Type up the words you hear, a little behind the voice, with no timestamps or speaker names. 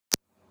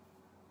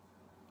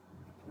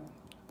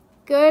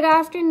Good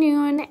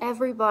afternoon,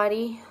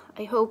 everybody.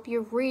 I hope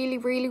you're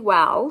really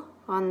well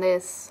on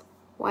this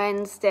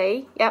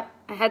Wednesday. Yep,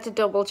 I had to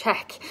double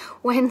check.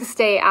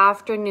 Wednesday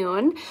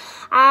afternoon.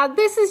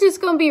 This is just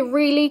going to be a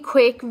really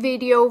quick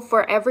video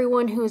for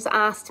everyone who's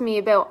asked me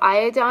about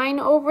iodine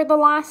over the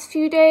last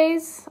few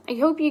days. I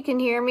hope you can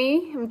hear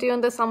me. I'm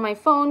doing this on my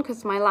phone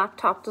because my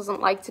laptop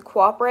doesn't like to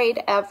cooperate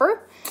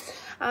ever.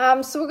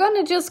 So we're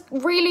going to just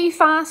really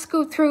fast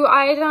go through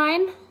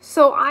iodine.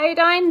 So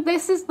iodine,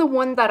 this is the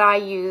one that I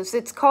use.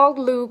 It's called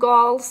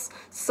lugols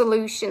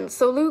solution.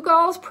 So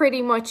lugols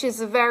pretty much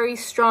is a very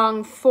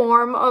strong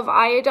form of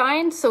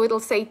iodine. So it'll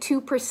say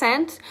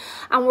 2%.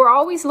 And we're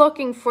always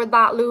looking for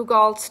that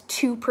lugols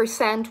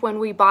 2% when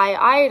we buy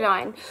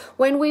iodine.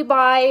 When we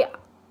buy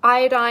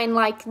iodine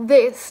like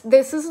this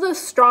is the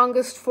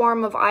strongest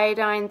form of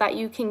iodine that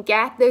you can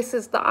get. This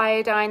is the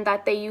iodine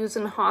that they use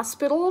in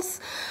hospitals.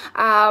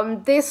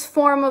 This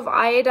form of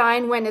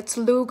iodine, when it's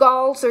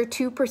lugols or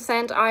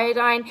 2%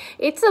 iodine,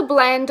 it's a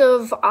blend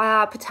of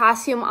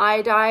potassium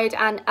iodide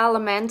and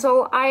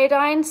elemental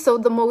iodine, so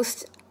the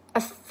most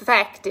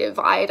effective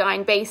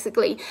iodine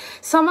basically.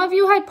 Some of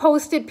you had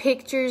posted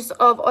pictures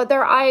of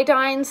other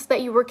iodines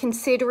that you were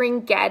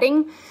considering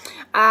getting,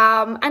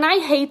 and I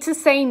hate to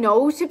say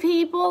no to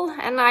people,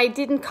 and I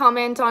didn't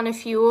comment on a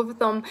few of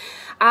them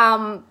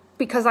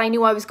because I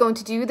knew I was going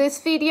to do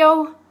this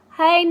video.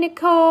 Hey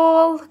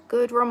Nicole,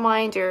 good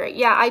reminder.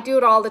 Yeah, I do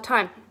it all the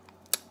time.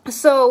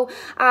 So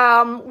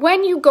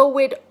when you go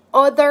with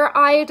other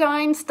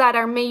iodines that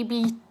are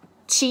maybe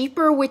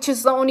cheaper, which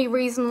is the only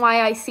reason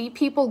why I see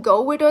people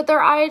go with other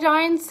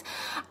iodines,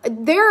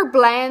 they're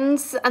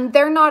blends and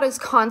they're not as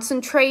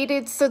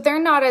concentrated, so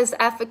they're not as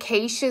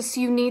efficacious.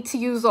 You need to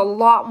use a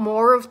lot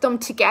more of them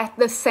to get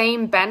the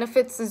same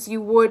benefits as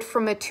you would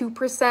from a 2%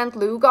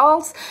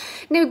 lugols.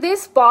 Now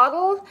this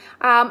bottle,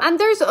 and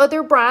there's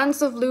other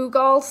brands of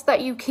lugols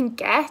that you can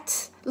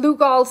get.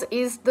 Lugols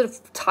is the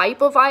type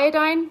of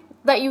iodine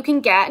that you can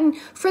get, and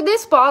for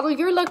this bottle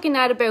you're looking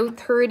at about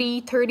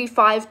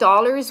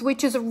 $35,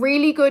 which is a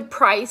really good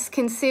price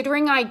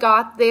considering I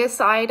got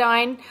this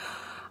iodine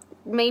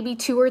maybe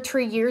 2 or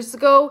 3 years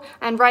ago,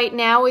 and right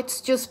now it's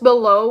just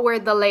below where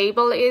the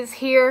label is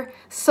here.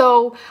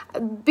 So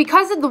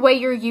because of the way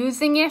you're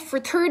using it, for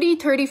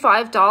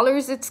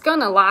 $35 it's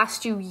gonna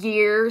last you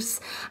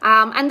years,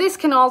 and this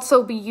can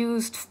also be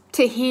used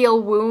to heal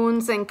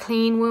wounds and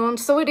clean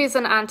wounds, so it is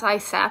an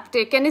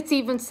antiseptic, and it's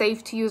even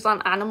safe to use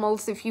on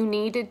animals if you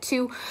needed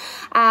to.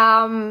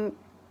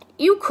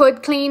 You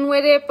could clean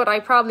with it, but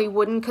I probably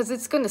wouldn't because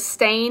it's going to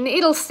stain.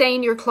 It'll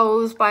stain your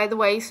clothes, by the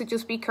way, so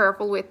just be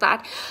careful with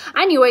that.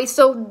 Anyway,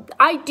 so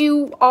I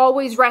do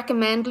always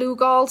recommend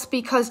lugols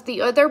because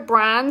the other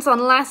brands,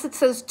 unless it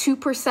says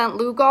 2%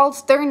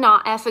 lugols, they're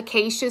not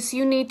efficacious.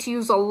 You need to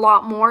use a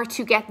lot more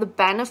to get the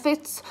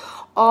benefits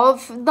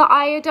of the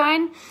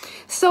iodine.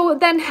 So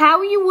then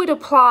how you would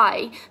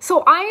apply.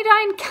 So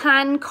iodine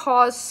can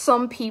cause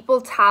some people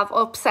to have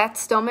upset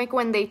stomach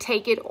when they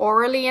take it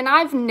orally, and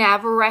I've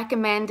never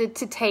recommended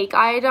to take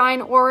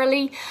iodine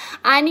orally.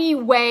 Any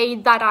way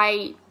that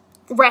I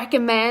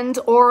recommend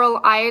oral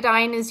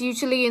iodine is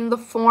usually in the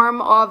form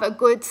of a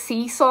good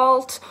sea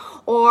salt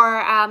or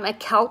a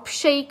kelp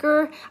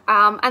shaker,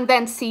 and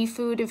then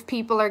seafood if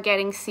people are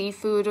getting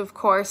seafood, of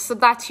course. So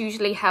that's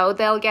usually how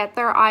they'll get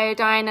their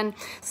iodine. And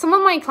some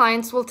of my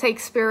clients will take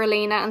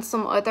spirulina and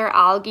some other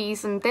algae,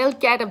 and they'll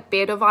get a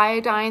bit of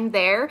iodine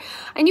there.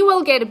 And you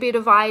will get a bit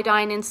of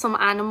iodine in some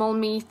animal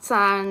meats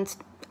and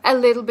a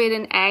little bit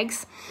in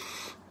eggs.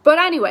 But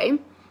anyway,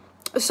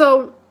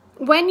 so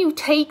when you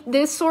take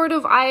this sort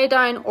of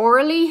iodine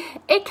orally,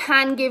 it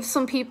can give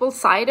some people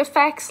side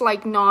effects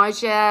like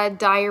nausea,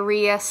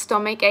 diarrhea,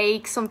 stomach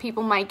ache. Some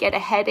people might get a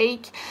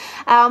headache.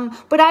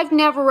 But I've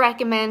never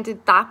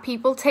recommended that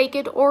people take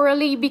it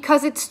orally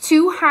because it's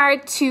too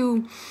hard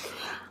to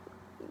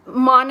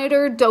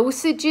monitor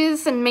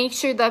dosages and make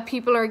sure that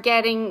people are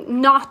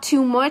getting not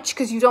too much,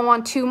 because you don't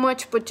want too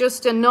much, but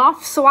just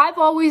enough. So I've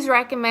always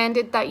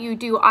recommended that you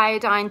do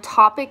iodine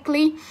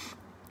topically.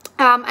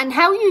 And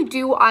how you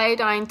do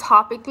iodine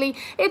topically,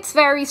 it's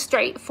very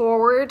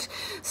straightforward.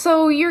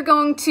 So you're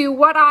going to,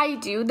 what I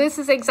do, this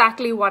is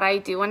exactly what I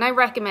do, and I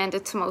recommend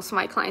it to most of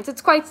my clients.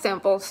 It's quite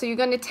simple. So you're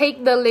going to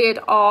take the lid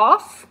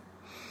off.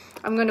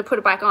 I'm going to put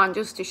it back on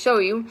just to show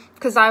you,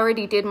 because I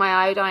already did my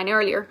iodine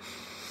earlier.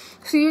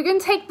 So you're going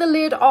to take the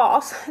lid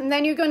off, and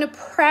then you're going to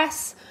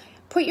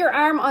put your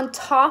arm on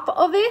top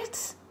of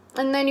it,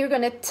 and then you're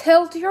going to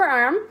tilt your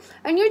arm,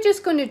 and you're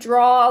just going to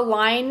draw a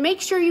line. Make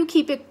sure you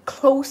keep it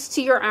close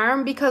to your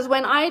arm, because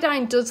when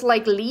iodine does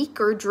like leak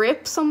or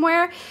drip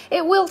somewhere,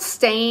 it will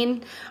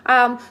stain.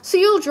 So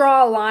you'll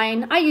draw a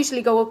line. I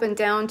usually go up and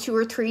down 2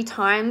 or 3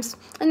 times,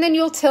 and then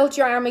you'll tilt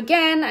your arm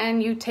again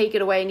and you take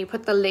it away and you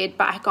put the lid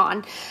back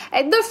on.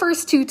 The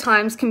first 2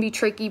 times can be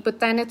tricky, but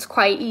then it's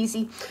quite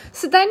easy.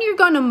 So then you're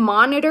going to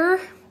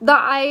monitor the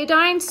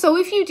iodine. So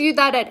if you do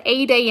that at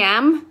 8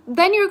 a.m.,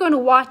 then you're going to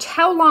watch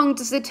how long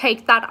does it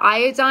take that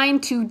iodine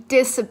to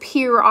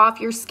disappear off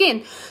your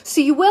skin.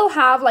 So you will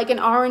have like an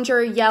orange or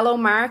a yellow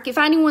mark. If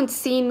anyone's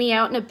seen me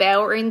out and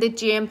about or in the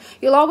gym,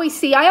 you'll always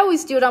see, I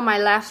always do it on my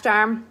left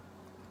arm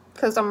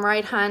because I'm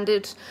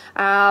right-handed.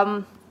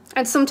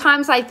 And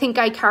sometimes I think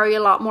I carry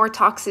a lot more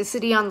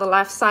toxicity on the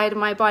left side of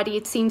my body.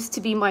 It seems to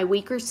be my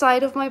weaker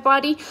side of my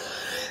body.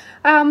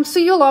 So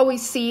you'll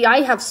always see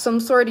I have some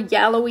sort of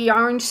yellowy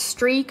orange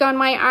streak on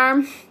my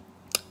arm.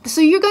 So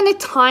you're going to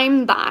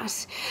time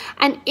that.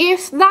 And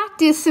if that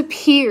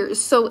disappears,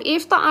 so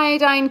if the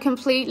iodine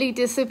completely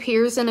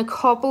disappears in a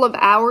couple of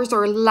hours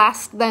or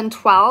less than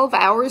 12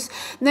 hours,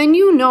 then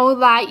you know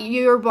that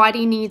your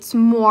body needs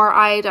more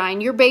iodine.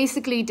 You're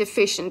basically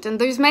deficient.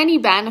 And there's many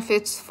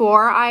benefits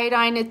for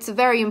iodine. It's a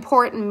very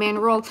important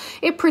mineral.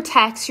 It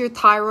protects your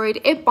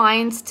thyroid. It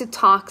binds to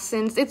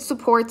toxins. It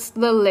supports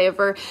the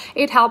liver.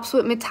 It helps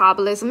with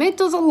metabolism. It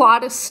does a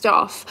lot of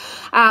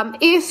stuff.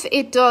 If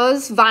it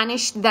does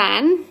vanish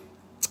then,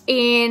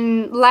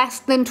 in less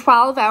than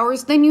 12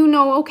 hours, then you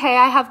know, okay,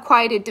 I have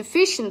quite a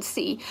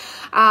deficiency.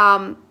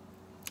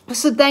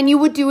 So then you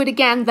would do it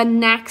again the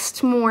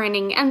next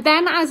morning. And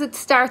then as it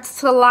starts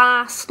to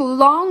last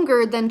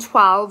longer than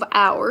 12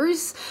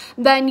 hours,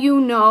 then you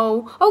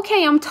know,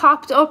 okay, I'm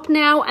topped up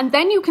now. And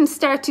then you can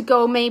start to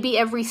go maybe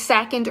every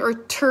second or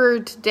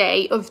third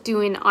day of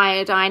doing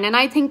iodine. And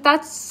I think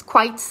that's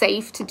quite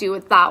safe to do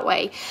it that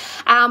way.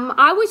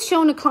 I was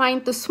showing a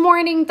client this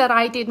morning that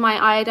I did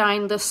my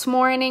iodine this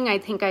morning. I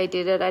think I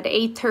did it at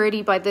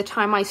 8:30. By the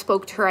time I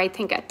spoke to her, I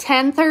think at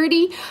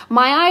 10:30,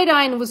 my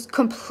iodine was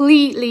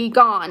completely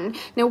gone.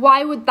 Now,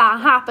 why would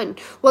that happen?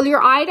 Well,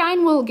 your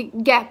iodine will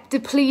get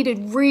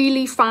depleted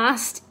really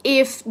fast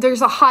if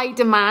there's a high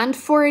demand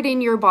for it in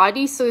your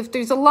body. So if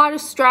there's a lot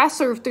of stress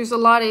or if there's a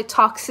lot of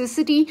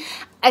toxicity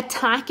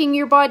attacking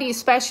your body,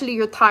 especially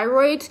your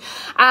thyroid.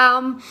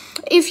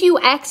 If you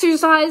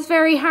exercise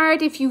very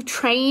hard, if you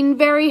train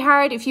very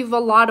hard, if you have a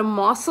lot of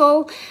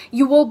muscle,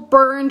 you will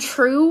burn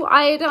through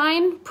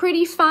iodine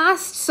pretty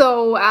fast.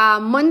 So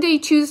Monday,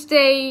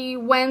 Tuesday,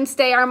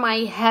 Wednesday are my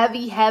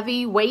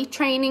heavy weight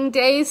training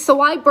days.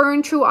 So I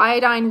burn through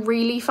iodine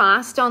really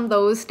fast on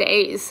those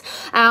days.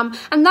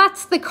 And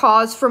that's the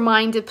cause for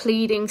mine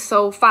depleting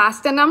so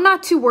fast. And I'm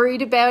not too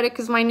worried about it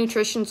because my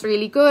nutrition's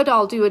really good.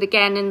 I'll do it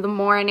again in the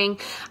morning.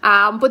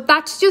 But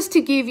that's just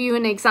to give you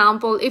an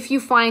example. If you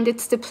find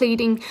it's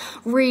depleting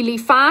really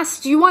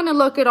fast, you want to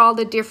look at all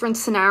the different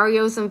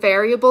scenarios and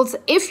variables.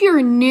 If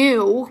you're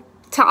new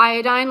to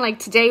iodine, like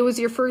today was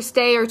your first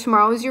day or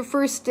tomorrow is your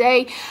first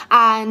day,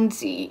 and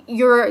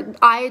your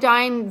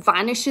iodine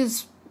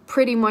vanishes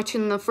pretty much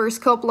in the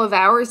first couple of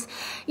hours,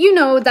 you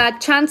know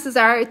that chances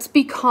are it's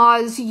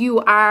because you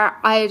are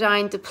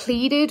iodine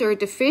depleted or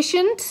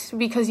deficient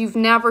because you've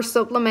never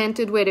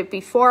supplemented with it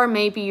before.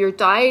 Maybe your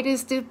diet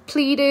is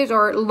depleted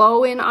or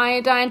low in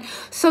iodine.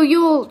 So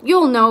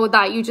you'll know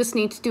that you just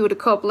need to do it a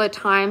couple of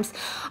times.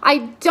 I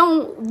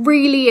don't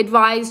really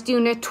advise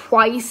doing it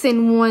twice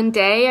in one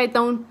day. I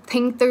don't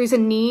think there's a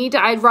need.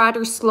 I'd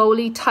rather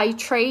slowly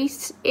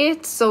titrate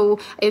it. So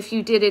if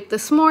you did it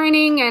this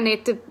morning and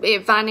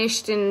it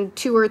vanished in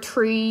 2 or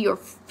 3 or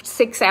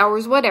 6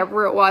 hours,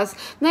 whatever it was,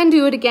 then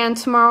do it again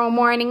tomorrow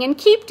morning and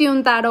keep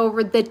doing that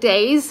over the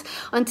days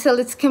until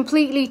it's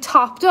completely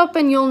topped up.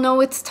 And you'll know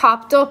it's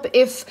topped up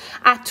if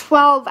at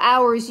 12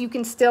 hours you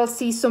can still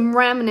see some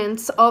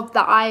remnants of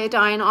the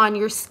iodine on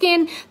your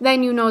skin.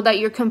 Then you know that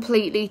you're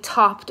completely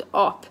topped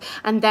up,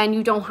 and then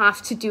you don't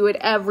have to do it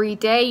every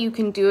day. You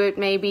can do it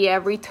maybe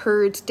every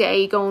third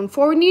day going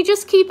forward, and you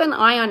just keep an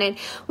eye on it.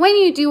 When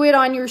you do it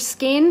on your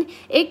skin,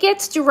 it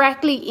gets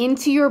directly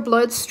into your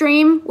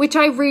bloodstream, which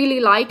I really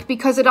like,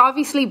 because it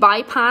obviously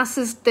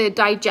bypasses the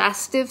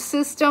digestive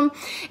system.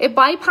 It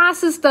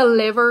bypasses the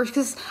liver,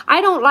 because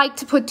I don't like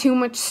to put too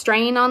much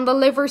strain on the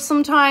liver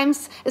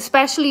sometimes,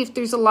 especially if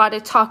there's a lot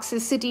of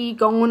toxicity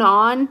going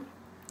on.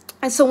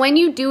 And so when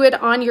you do it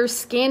on your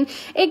skin,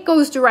 it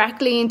goes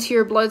directly into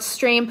your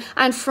bloodstream,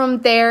 and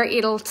from there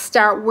it'll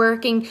start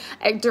working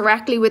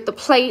directly with the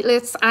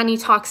platelets, any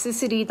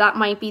toxicity that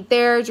might be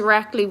there,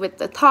 directly with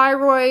the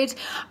thyroid.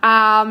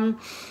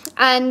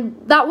 And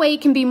that way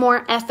it can be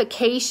more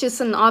efficacious,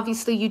 and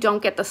obviously you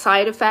don't get the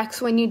side effects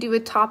when you do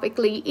it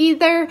topically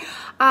either.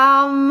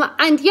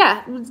 And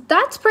yeah,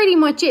 that's pretty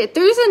much it.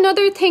 There's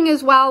another thing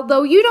as well,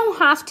 though. You don't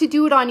have to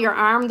do it on your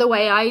arm the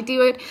way I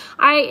do it.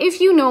 If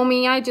you know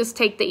me, I just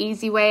take the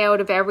easy way out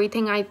of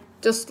everything.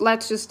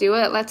 Let's just do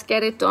it. Let's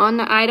get it done.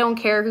 I don't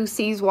care who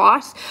sees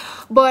what.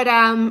 But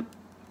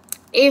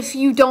if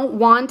you don't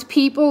want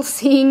people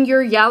seeing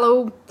your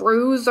yellow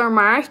bruise or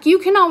mark, you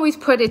can always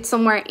put it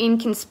somewhere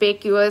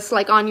inconspicuous,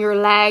 like on your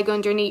leg,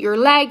 underneath your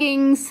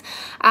leggings.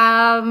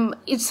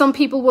 Some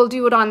people will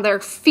do it on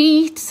their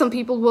feet. Some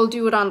people will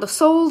do it on the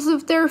soles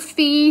of their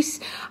feet.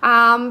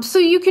 So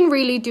you can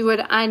really do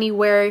it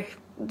anywhere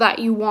that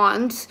you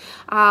want.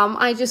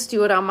 I just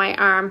do it on my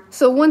arm.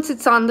 So once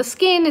it's on the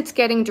skin, it's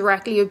getting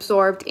directly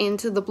absorbed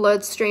into the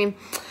bloodstream.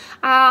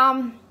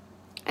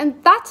 And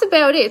that's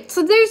about it.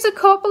 So there's a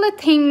couple of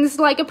things,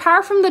 like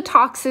apart from the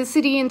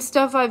toxicity and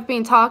stuff I've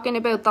been talking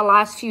about the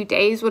last few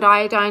days with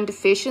iodine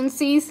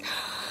deficiencies,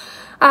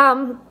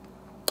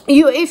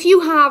 if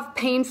you have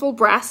painful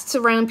breasts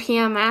around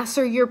PMS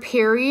or your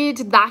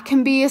period, that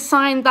can be a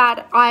sign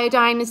that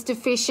iodine is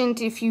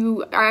deficient. If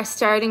you are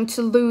starting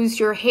to lose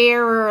your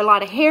hair, or a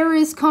lot of hair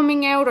is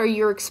coming out, or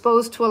you're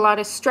exposed to a lot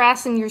of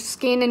stress and your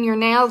skin and your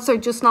nails are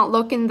just not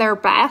looking their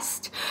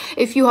best.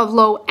 If you have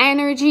low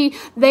energy,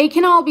 they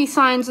can all be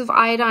signs of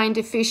iodine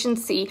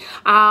deficiency.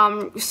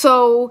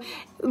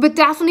 But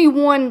definitely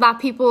one that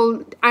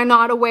people are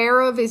not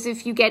aware of is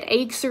if you get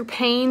aches or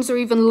pains or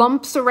even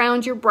lumps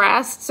around your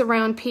breasts,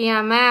 around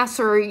PMS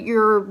or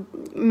your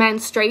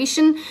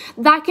menstruation,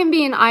 that can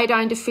be an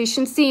iodine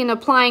deficiency, and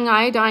applying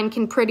iodine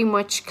can pretty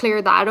much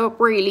clear that up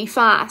really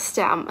fast.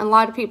 A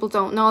lot of people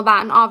don't know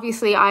that, and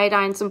obviously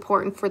iodine is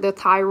important for the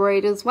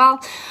thyroid as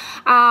well.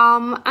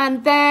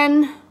 And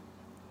then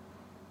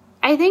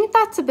I think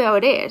that's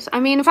about it.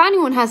 I mean, if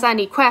anyone has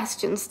any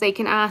questions, they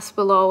can ask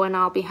below and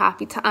I'll be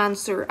happy to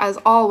answer as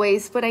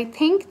always. But I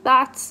think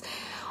that's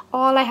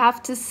all I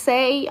have to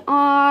say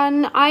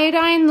on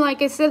iodine.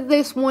 Like I said,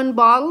 this one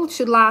bottle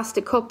should last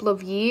a couple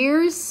of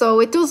years. So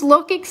it does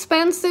look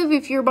expensive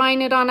if you're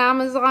buying it on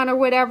Amazon or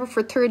whatever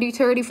for $30,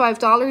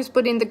 $35.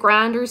 But in the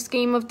grander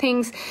scheme of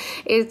things,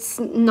 it's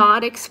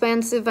not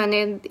expensive, and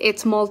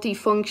it's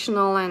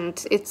multifunctional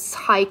and it's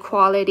high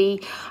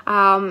quality.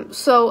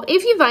 So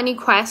if you have any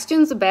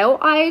questions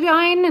about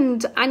iodine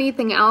and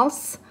anything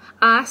else,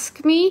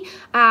 ask me.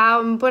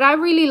 But I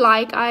really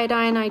like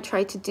iodine. I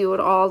try to do it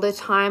all the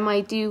time.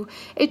 I do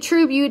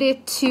attribute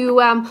it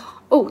to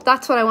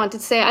that's what I wanted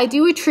to say. I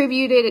do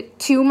attribute it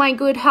to my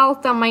good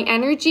health and my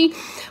energy,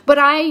 but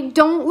I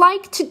don't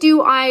like to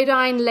do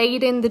iodine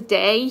late in the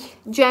day.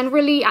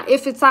 Generally,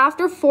 if it's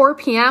after 4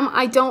 p.m.,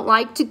 I don't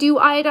like to do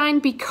iodine,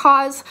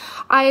 because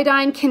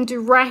iodine can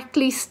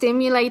directly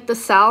stimulate the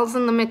cells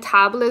and the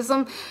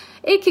metabolism.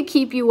 It could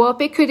keep you up.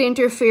 It could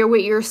interfere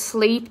with your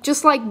sleep,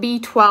 just like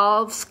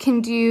B12s can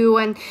do.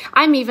 And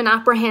I'm even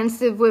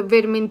apprehensive with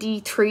vitamin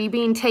D3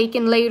 being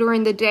taken later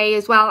in the day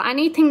as well.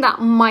 Anything that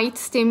might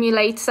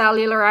stimulate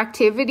cellular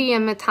activity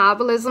and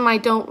metabolism, I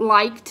don't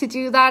like to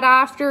do that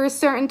after a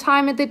certain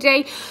time of the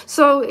day.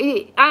 So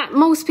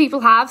most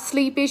people have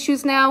sleep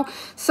issues now.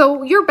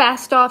 So you're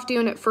best off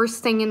doing it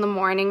first thing in the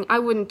morning. I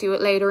wouldn't do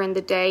it later in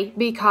the day,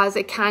 because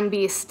it can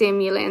be a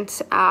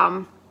stimulant.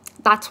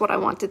 That's what I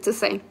wanted to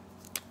say.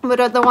 But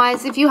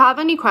otherwise, if you have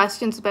any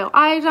questions about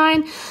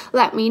iodine,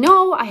 let me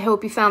know. I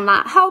hope you found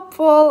that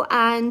helpful,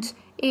 and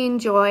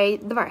enjoy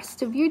the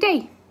rest of your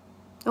day.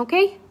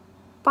 Okay?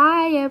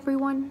 Bye,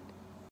 everyone.